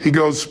 He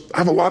goes, I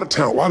have a lot of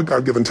talent, a lot of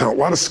God-given talent,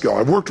 a lot of skill.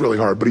 I've worked really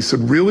hard. But he said,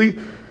 really,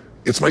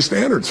 it's my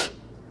standards.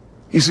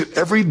 He said,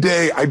 every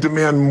day I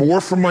demand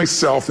more from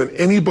myself than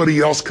anybody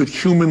else could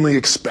humanly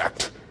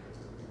expect.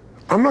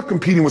 I'm not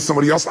competing with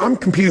somebody else. I'm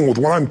competing with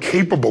what I'm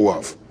capable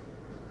of.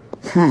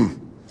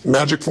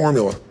 Magic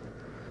formula.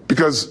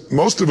 Because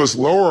most of us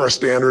lower our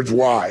standards.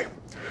 Why?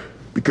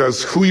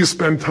 Because who you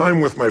spend time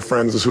with, my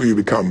friends, is who you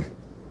become.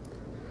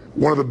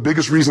 One of the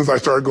biggest reasons I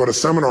started going to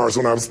seminars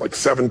when I was like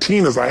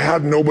 17 is I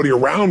had nobody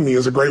around me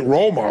as a great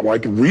role model. I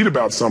could read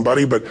about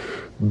somebody, but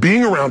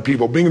being around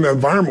people, being in that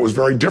environment was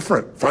very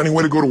different. Finding a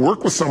way to go to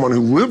work with someone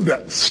who lived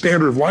that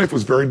standard of life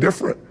was very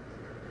different.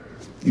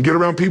 You get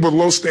around people with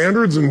low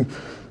standards and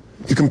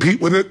you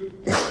compete with it.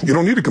 You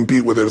don't need to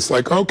compete with it. It's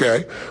like,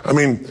 okay. I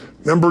mean,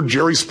 remember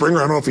Jerry Springer?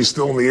 I don't know if he's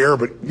still in the air,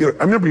 but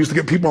I remember he used to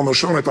get people on the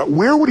show, and I thought,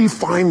 where would he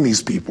find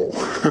these people?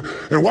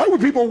 And why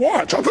would people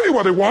watch? I'll tell you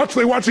why they watch.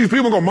 They watch these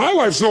people and go, my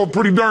life's still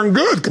pretty darn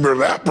good compared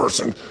to that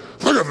person.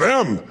 Look at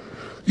them.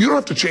 You don't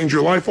have to change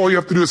your life. All you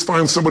have to do is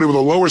find somebody with a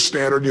lower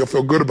standard, and you'll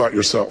feel good about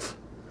yourself.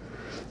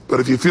 But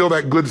if you feel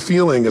that good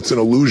feeling, it's an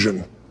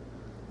illusion.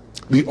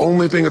 The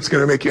only thing that's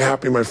going to make you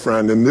happy, my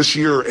friend, in this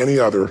year or any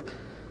other,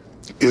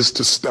 is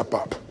to step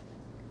up.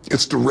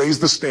 It's to raise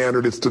the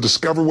standard. It's to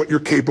discover what you're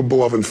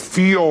capable of and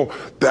feel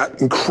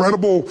that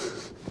incredible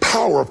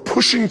power of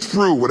pushing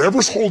through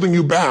whatever's holding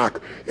you back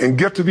and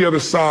get to the other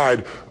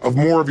side of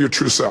more of your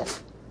true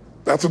self.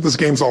 That's what this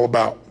game's all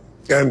about.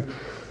 And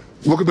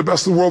look at the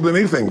best in the world in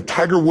anything.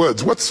 Tiger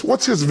Woods,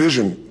 what's his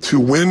vision? To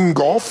win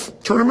golf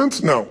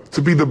tournaments? No,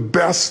 to be the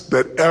best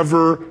that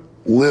ever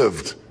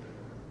lived.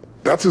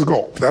 That's his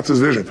goal. That's his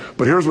vision.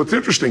 But here's what's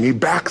interesting. He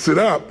backs it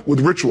up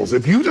with rituals.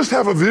 If you just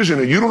have a vision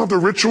and you don't have the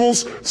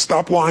rituals,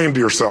 stop lying to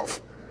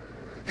yourself.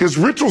 His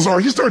rituals are,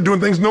 he started doing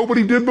things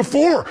nobody did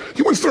before.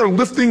 He went and started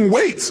lifting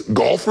weights.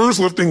 Golfers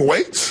lifting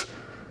weights?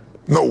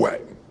 No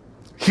way.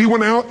 He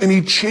went out and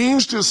he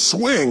changed his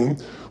swing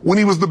when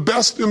he was the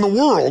best in the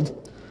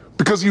world,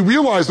 because he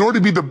realized in order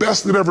to be the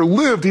best that ever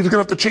lived, he's going to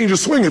have to change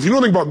his swing. If you know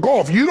anything about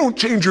golf, you don't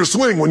change your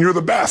swing when you're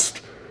the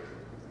best.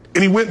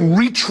 And he went and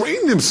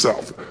retrained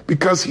himself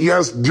because he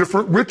has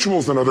different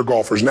rituals than other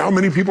golfers. Now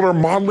many people are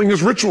modeling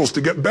his rituals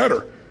to get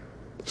better.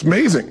 It's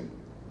amazing.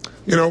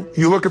 You know,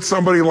 you look at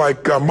somebody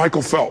like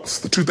Michael Phelps,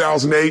 the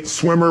 2008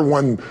 swimmer,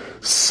 won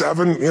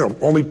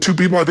only 2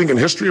 people, I think, in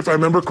history, if I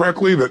remember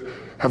correctly, that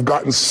have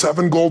gotten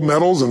 7 gold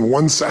medals in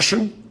one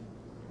session.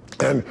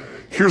 And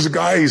here's a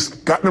guy, he's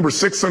got number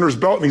 6 under his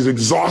belt, and he's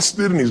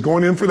exhausted, and he's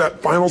going in for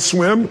that final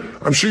swim.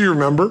 I'm sure you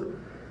remember.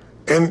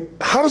 And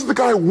how does the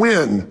guy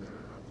win?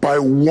 By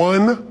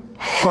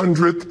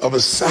 1/100th of a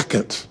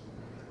second.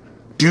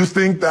 Do you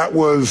think that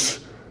was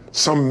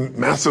some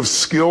massive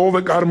skill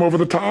that got him over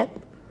the top?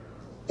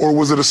 Or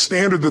was it a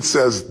standard that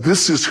says,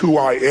 this is who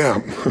I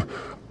am?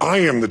 I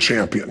am the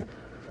champion.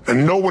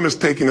 And no one is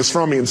taking this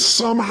from me. And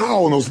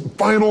somehow in those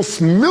final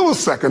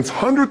milliseconds,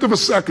 100th of a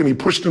second, he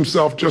pushed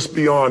himself just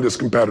beyond his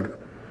competitor.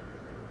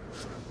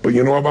 But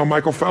you know about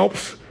Michael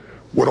Phelps?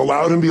 What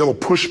allowed him to be able to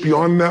push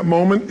beyond that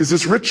moment is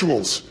his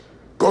rituals.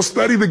 Go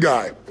study the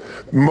guy.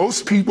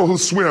 Most people who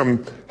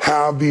swim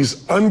have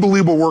these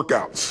unbelievable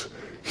workouts.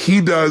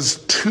 He does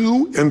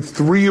 2 and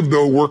 3 of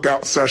those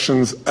workout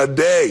sessions a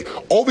day.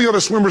 All the other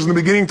swimmers in the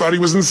beginning thought he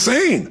was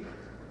insane.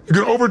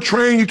 You're going to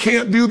overtrain, you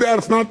can't do that,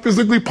 it's not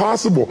physically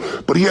possible.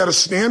 But he had a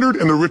standard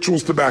and the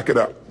rituals to back it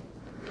up.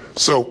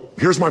 So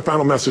here's my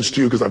final message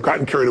to you, because I've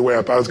gotten carried away.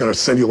 I thought I was going to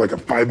send you like a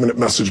 5-minute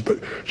message, but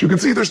as you can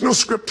see, there's no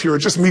script here.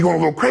 It's just me going a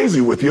little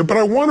crazy with you. But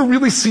I want to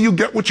really see you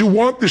get what you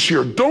want this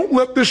year. Don't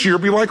let this year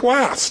be like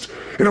last.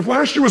 And if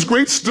last year was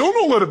great, still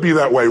don't let it be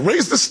that way.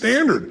 Raise the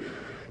standard.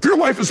 If your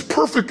life is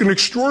perfect and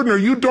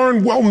extraordinary, you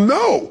darn well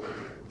know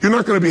you're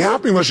not going to be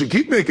happy unless you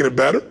keep making it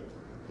better.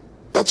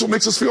 That's what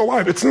makes us feel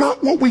alive. It's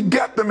not what we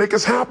get that make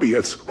us happy.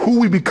 It's who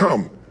we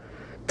become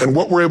and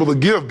what we're able to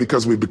give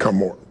because we become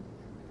more.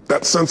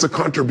 That sense of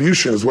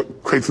contribution is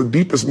what creates the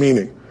deepest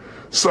meaning.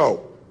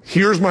 So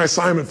here's my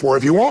assignment for you,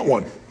 if you want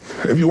one.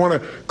 If you want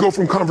to go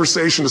from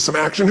conversation to some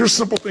action, here's a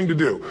simple thing to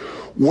do.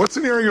 What's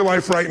an area of your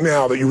life right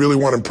now that you really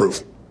want to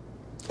improve?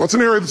 What's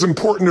an area that's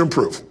important to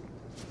improve?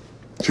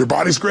 So your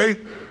body's great.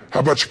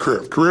 How about your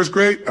career? Career's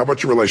great. How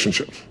about your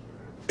relationships?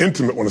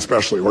 Intimate one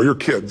especially, or your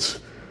kids,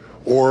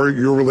 or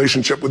your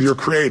relationship with your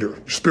creator,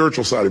 your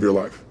spiritual side of your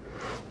life.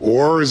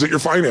 Or is it your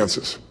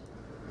finances?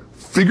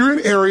 Figure an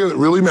area that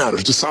really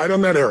matters. Decide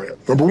on that area.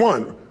 Number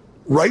 1,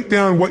 write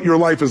down what your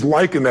life is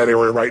like in that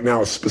area right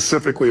now as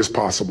specifically as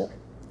possible.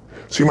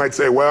 So you might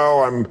say,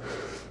 well, I'm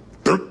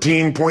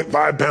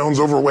 13.5 pounds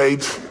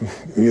overweight,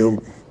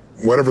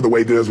 whatever the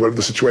weight is, whatever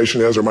the situation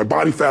is, or my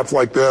body fat's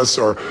like this,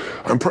 or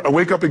I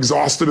wake up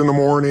exhausted in the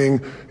morning,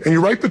 and you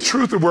write the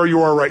truth of where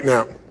you are right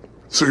now.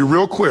 So you're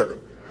real clear.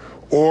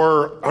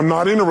 Or I'm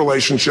not in a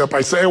relationship.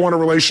 I say I want a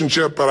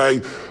relationship, but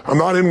I'm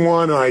not in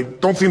one, and I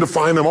don't seem to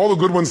find them. All the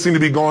good ones seem to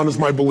be gone is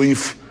my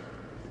belief.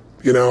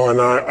 And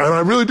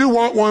I really do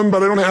want one,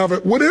 but I don't have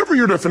it. Whatever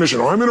your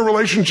definition. Or I'm in a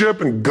relationship,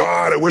 and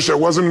God, I wish I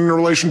wasn't in a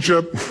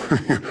relationship.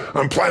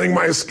 I'm planning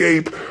my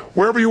escape.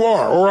 Wherever you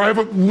are. Or I have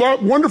a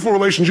wonderful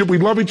relationship. We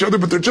love each other,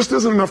 but there just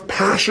isn't enough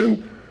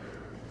passion.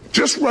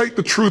 Just write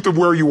the truth of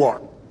where you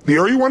are. The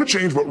area you want to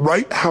change, but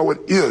write how it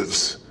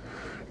is.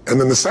 And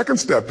then the second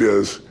step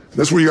is,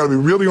 this is where you got to be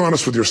really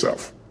honest with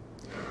yourself.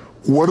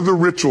 What are the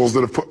rituals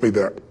that have put me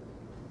there?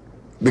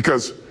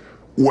 Because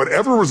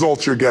whatever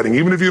results you're getting,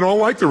 even if you don't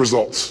like the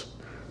results,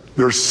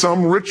 there's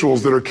some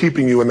rituals that are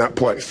keeping you in that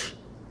place.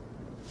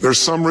 There's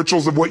some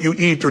rituals of what you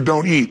eat or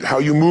don't eat, how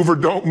you move or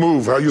don't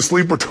move, how you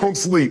sleep or don't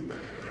sleep.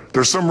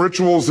 There's some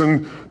rituals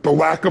in the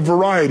lack of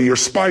variety or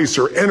spice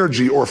or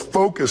energy or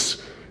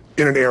focus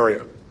in an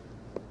area.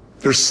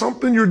 There's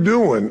something you're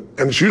doing,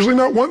 and it's usually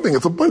not one thing,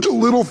 it's a bunch of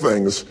little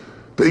things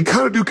that you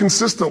kind of do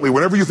consistently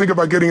whenever you think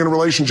about getting in a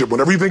relationship,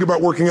 whenever you think about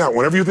working out,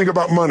 whenever you think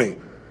about money.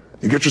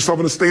 You get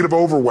yourself in a state of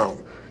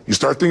overwhelm. You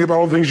start thinking about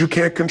all the things you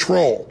can't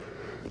control.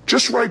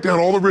 Just write down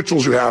all the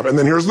rituals you have, and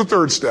then here's the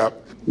third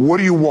step. What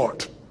do you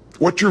want?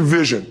 What's your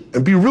vision?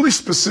 And be really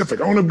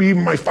specific. I want to be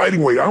my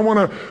fighting weight. I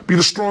want to be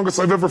the strongest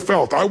I've ever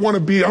felt. I'm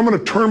going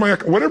to turn my,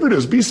 whatever it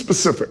is, be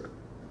specific.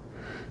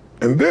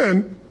 And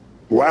then,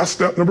 last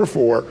step, number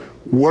 4,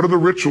 what are the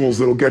rituals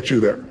that'll get you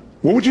there?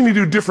 What would you need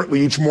to do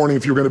differently each morning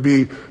if you're going to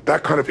be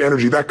that kind of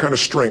energy, that kind of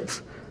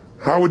strength?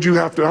 How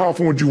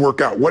often would you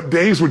work out? What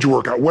days would you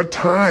work out? What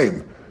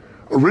time?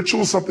 A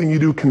ritual is something you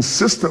do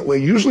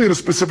consistently, usually at a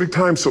specific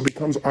time, so it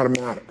becomes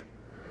automatic.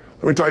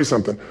 Let me tell you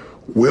something.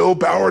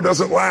 Willpower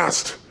doesn't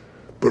last,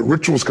 but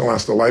rituals can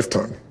last a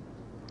lifetime.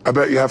 I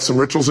bet you have some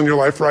rituals in your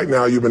life right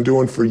now you've been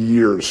doing for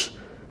years,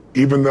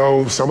 even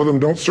though some of them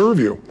don't serve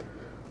you.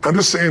 I'm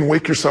just saying,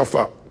 wake yourself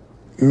up.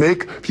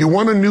 If you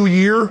want a new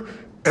year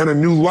and a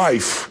new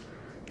life,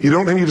 you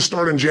don't need to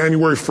start on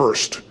January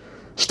 1st.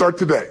 Start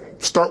today.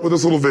 Start with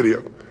this little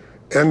video.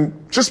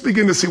 And just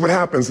begin to see what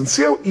happens and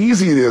see how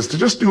easy it is to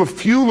just do a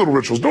few little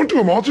rituals. Don't do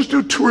them all, just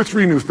do 2 or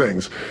 3 new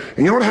things. And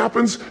you know what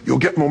happens? You'll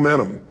get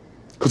momentum.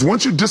 Because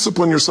once you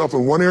discipline yourself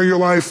in one area of your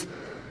life,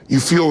 you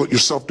feel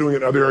yourself doing it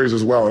in other areas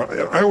as well.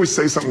 And I always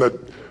say something that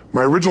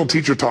my original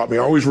teacher taught me.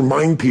 I always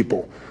remind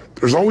people,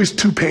 there's always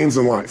 2 pains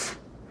in life.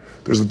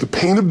 There's the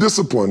pain of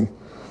discipline,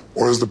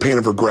 or there's the pain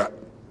of regret.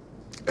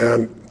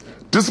 And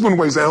discipline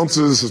weighs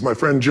ounces, as my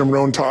friend Jim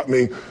Rohn taught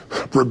me.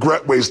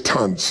 Regret weighs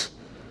tons.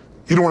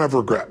 You don't have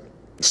regret.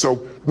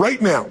 So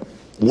right now,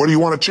 what do you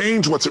want to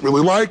change? What's it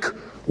really like?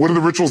 What are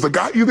the rituals that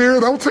got you there?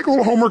 That'll take a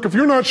little homework. If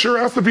you're not sure,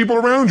 ask the people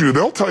around you.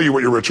 They'll tell you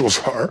what your rituals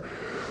are.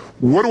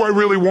 What do I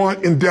really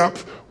want in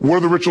depth? What are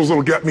the rituals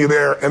that'll get me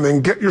there? And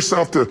then get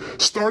yourself to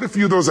start a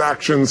few of those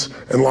actions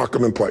and lock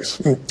them in place.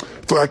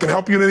 If I can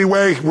help you in any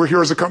way, we're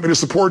here as a company to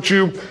support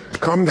you.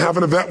 Come have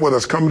an event with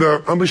us. Come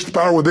to Unleash the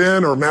Power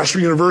Within or Master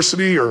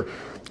University, or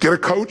get a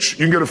coach.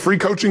 You can get a free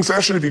coaching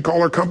session if you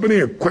call our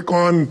company and click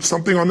on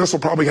something on this.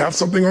 We'll probably have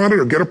something on it,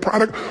 or get a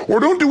product. Or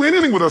don't do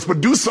anything with us,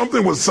 but do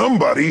something with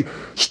somebody,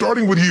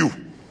 starting with you.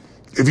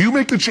 If you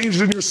make the changes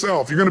in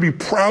yourself, you're going to be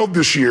proud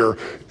this year,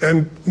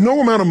 and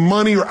no amount of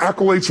money or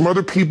accolades from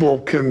other people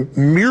can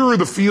mirror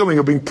the feeling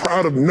of being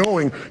proud of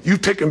knowing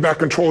you've taken back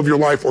control of your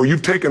life, or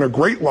you've taken a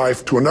great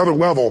life to another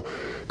level.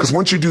 Because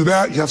once you do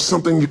that, you have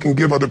something you can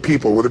give other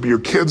people, whether it be your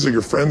kids or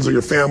your friends or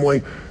your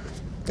family.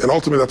 And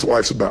ultimately, that's what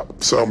life's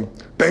about. So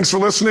thanks for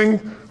listening.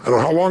 I don't know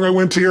how long I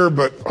went here,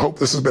 but I hope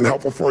this has been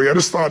helpful for you. I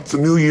just thought it's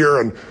a new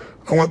year, and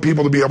I want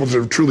people to be able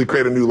to truly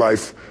create a new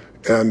life.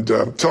 And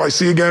until I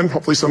see you again,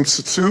 hopefully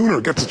soon, or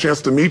get the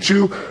chance to meet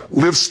you,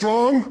 live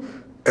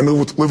strong and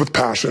live with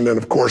passion. And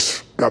of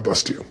course, God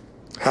bless you.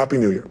 Happy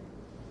New Year.